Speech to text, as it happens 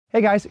Hey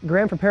guys,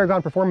 Graham from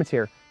Paragon Performance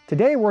here.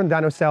 Today we're in the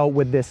dyno cell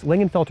with this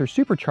Lingenfelter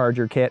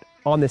Supercharger kit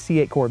on the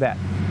C8 Corvette.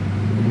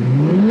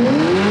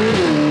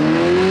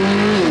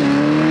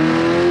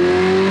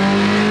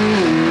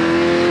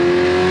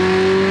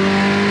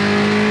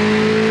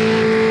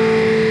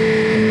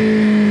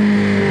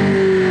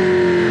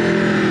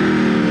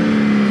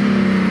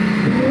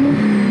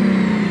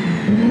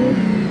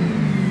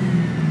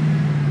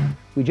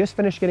 We just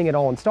finished getting it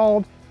all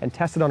installed and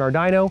tested on our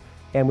dyno,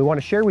 and we want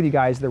to share with you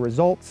guys the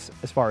results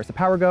as far as the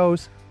power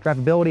goes,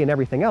 drivability, and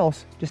everything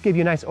else. Just give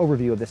you a nice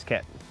overview of this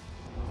kit.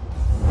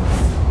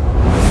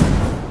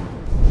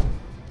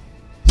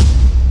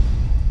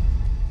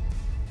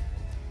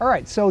 All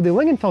right, so the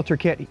Lingenfelter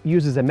kit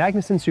uses a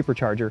Magnuson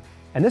supercharger,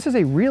 and this is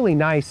a really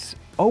nice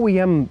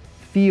OEM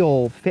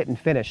feel, fit, and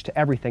finish to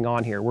everything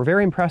on here. We're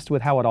very impressed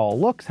with how it all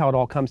looks, how it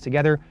all comes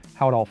together,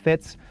 how it all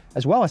fits,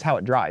 as well as how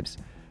it drives.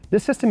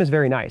 This system is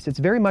very nice. It's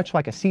very much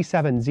like a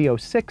C7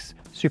 Z06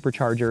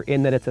 supercharger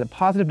in that it's a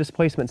positive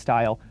displacement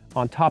style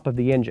on top of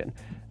the engine.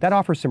 That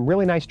offers some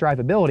really nice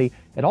drivability.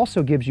 It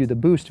also gives you the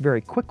boost very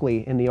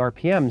quickly in the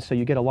RPM, so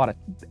you get a lot of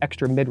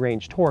extra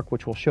mid-range torque,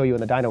 which we'll show you in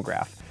the dyno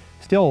graph.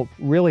 Still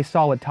really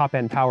solid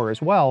top-end power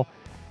as well,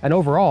 and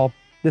overall,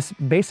 this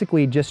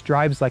basically just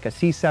drives like a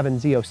C7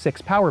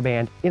 Z06 power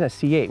band in a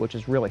C8, which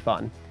is really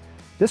fun.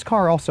 This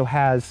car also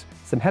has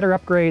some header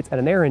upgrades and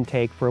an air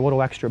intake for a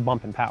little extra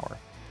bump in power.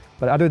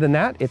 But other than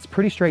that, it's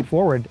pretty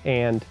straightforward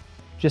and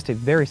just a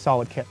very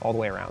solid kit all the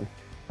way around.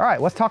 All right,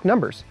 let's talk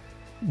numbers.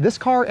 This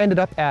car ended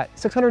up at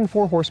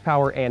 604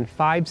 horsepower and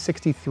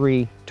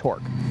 563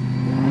 torque.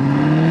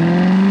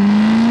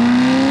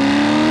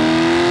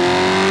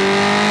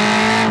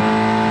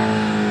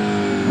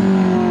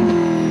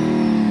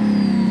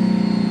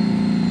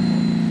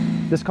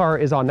 This car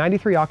is on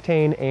 93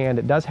 octane and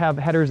it does have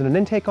headers and an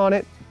intake on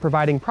it,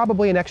 providing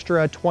probably an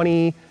extra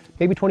 20,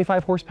 maybe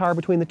 25 horsepower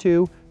between the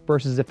two,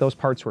 versus if those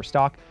parts were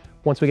stock.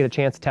 Once we get a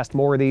chance to test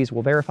more of these,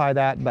 we'll verify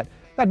that, but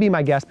that'd be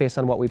my guess based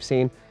on what we've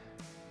seen.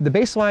 The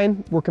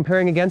baseline we're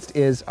comparing against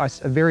is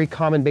a very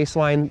common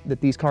baseline that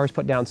these cars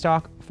put down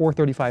stock,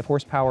 435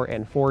 horsepower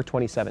and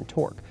 427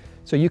 torque.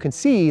 So you can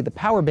see the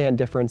power band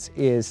difference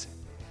is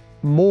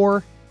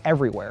more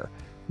everywhere.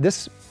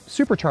 This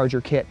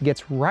supercharger kit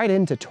gets right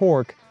into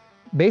torque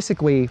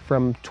basically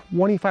from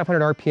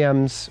 2,500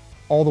 RPMs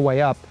all the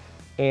way up,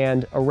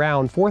 and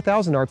around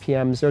 4,000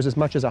 RPMs, there's as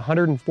much as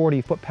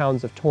 140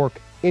 foot-pounds of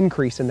torque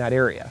increase in that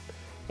area.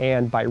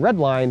 And by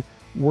redline,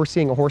 we're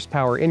seeing a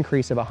horsepower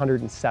increase of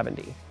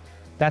 170.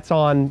 That's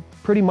on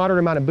pretty moderate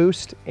amount of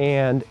boost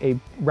and a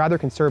rather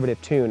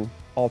conservative tune,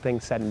 all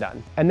things said and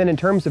done. And then in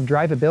terms of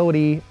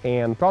drivability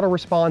and throttle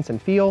response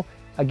and feel,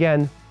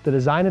 again, the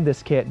design of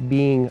this kit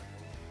being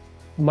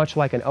much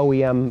like an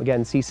OEM,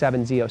 again,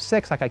 C7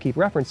 Z06, like I keep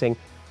referencing,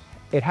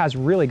 it has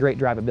really great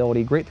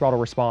drivability, great throttle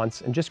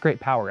response, and just great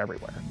power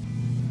everywhere.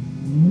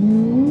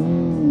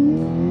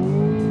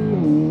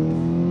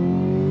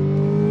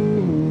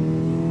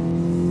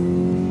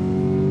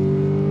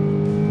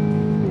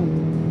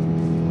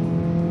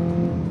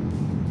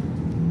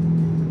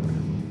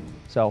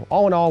 So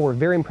all in all, we're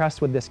very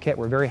impressed with this kit.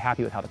 We're very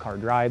happy with how the car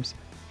drives,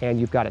 and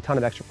you've got a ton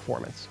of extra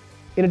performance.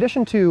 In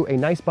addition to a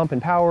nice bump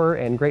in power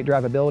and great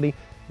drivability,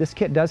 this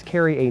kit does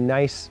carry a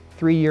nice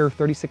 3-year,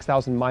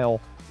 36,000 mile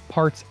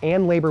parts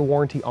and labor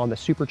warranty on the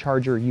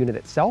supercharger unit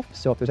itself.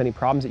 So if there's any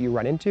problems that you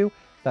run into,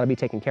 that'll be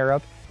taken care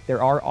of.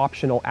 There are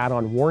optional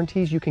add-on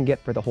warranties you can get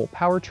for the whole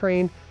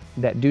powertrain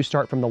that do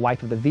start from the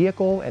life of the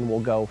vehicle and will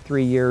go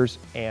 3 years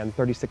and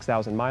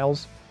 36,000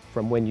 miles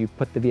from when you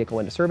put the vehicle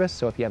into service.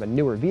 So if you have a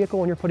newer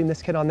vehicle and you're putting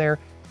this kit on there,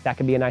 that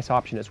can be a nice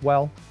option as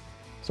well.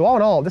 So all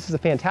in all, this is a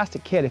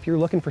fantastic kit if you're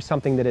looking for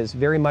something that is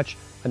very much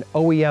an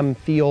OEM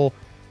feel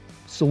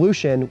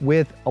solution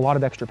with a lot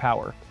of extra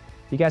power.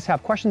 If you guys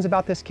have questions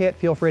about this kit,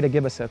 feel free to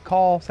give us a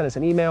call, send us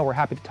an email. We're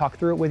happy to talk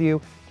through it with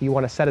you. If you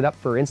want to set it up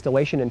for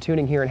installation and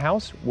tuning here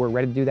in-house, we're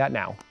ready to do that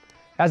now.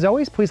 As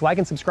always, please like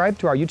and subscribe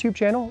to our YouTube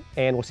channel,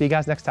 and we'll see you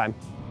guys next time.